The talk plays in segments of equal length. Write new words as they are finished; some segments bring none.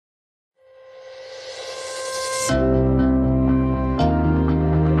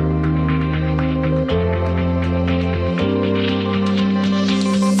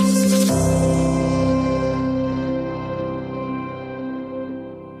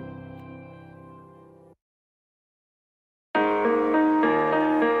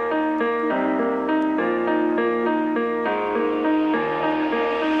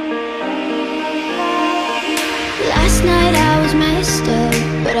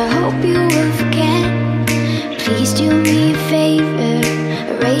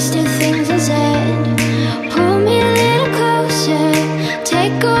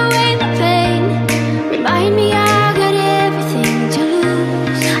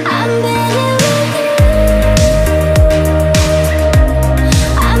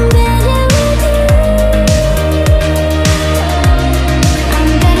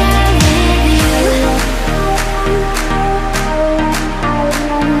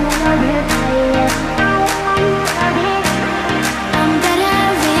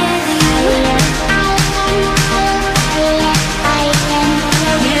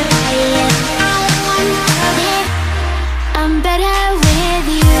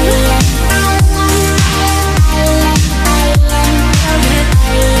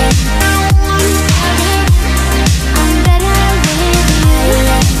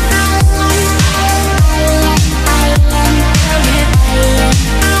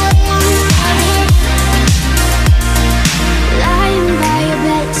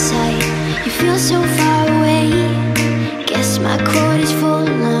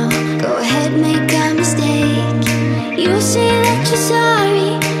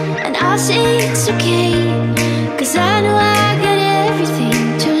I'll say it's okay, 'cause I know I got everything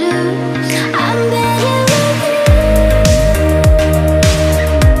to lose. I'm better with you.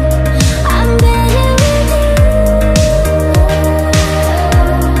 I'm better with you.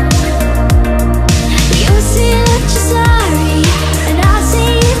 You say that you're sorry, and I'll say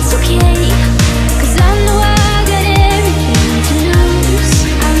it's okay, 'cause I know I got everything to lose.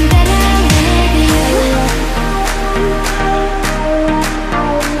 I'm better with you.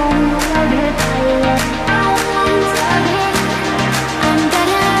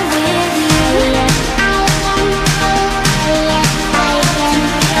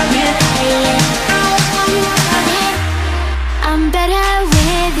 I'm better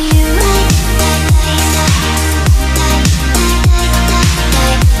with you.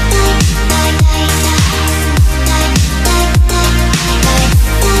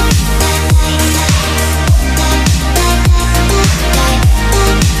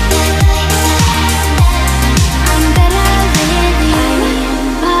 I'm better with you.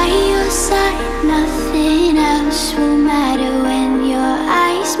 By your side, nothing else will matter when your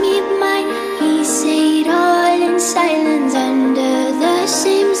eyes meet mine. We say it all in silence under the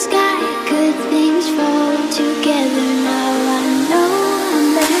same sky. Good things fall together now. I know I'm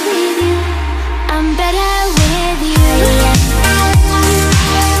better with you. I'm better with you.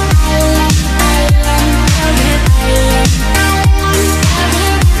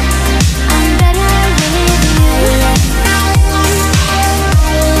 I'm better with you.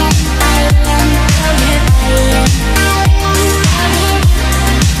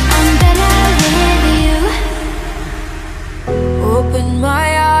 I'm better with you. Opened my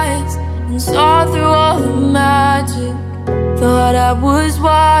eyes and saw through all the magic. Thought I was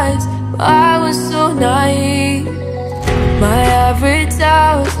wise, but I was so naive. My average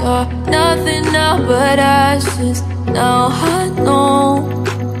hours are nothing now but ashes. Now I know,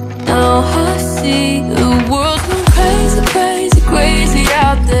 now I see the world's gone crazy, crazy, crazy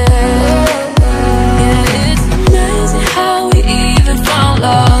out there. Yeah, it's amazing how we even found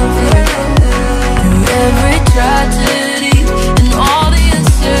love. Through every tragedy and all the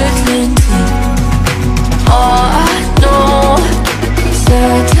uncertainty, all I know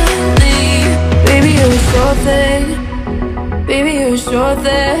certainly, baby, you're a sure thing. Baby, you're a sure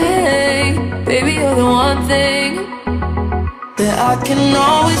thing. Baby, you're the one thing that I can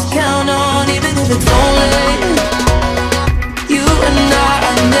always count on, even if it's only you and I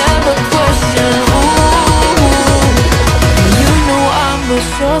never question. Ooh, you know I'm a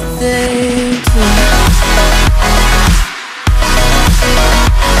sure thing too.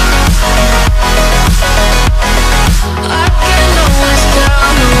 I can always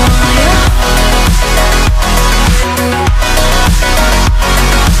count on you.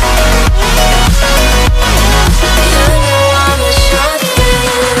 You know I'm a sure thing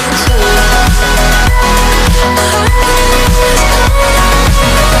too. I can always count on you.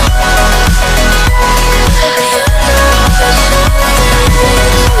 You know I'm a sure thing too.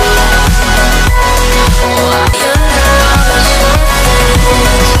 You know I'm a sure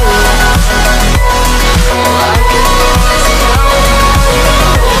thing too. I can always count on you.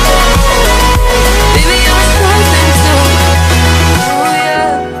 Baby, you're a sure thing too. Oh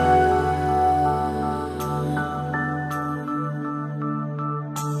yeah.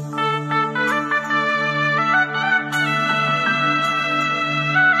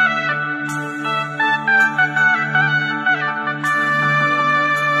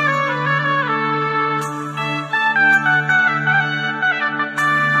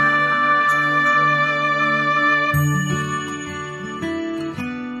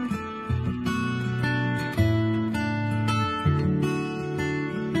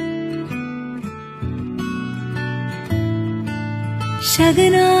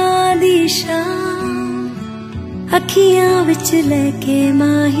 शगना दी शाम अखियां विच लेके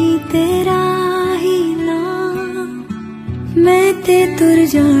माही तेरा ही नाम, मैं ते तुर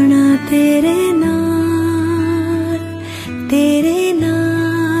जाना तेरे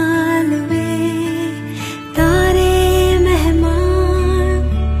नाल वे। तारे मेहमान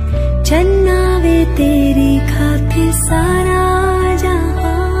चन्ना वे तेरी खातिर सारा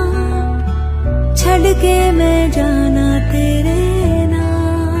जहां, छड़ के मैं जाना तेरे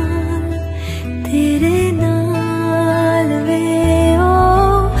नाल वे। ओ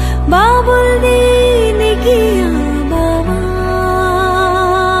बाबुल दी निकियां बावा,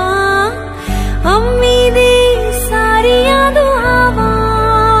 अम्मी दी सारियां दुआवां,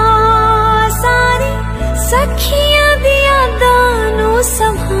 सारी सखियां दी यादां नू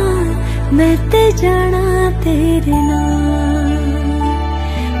संभाल, मैं ते जाना तेरे नाल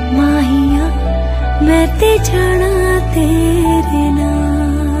माहिया, मैं ते जाना तेरे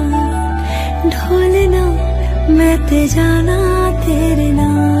नाल। ढोलना मैं ते जाना तेरे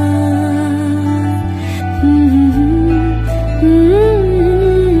नाल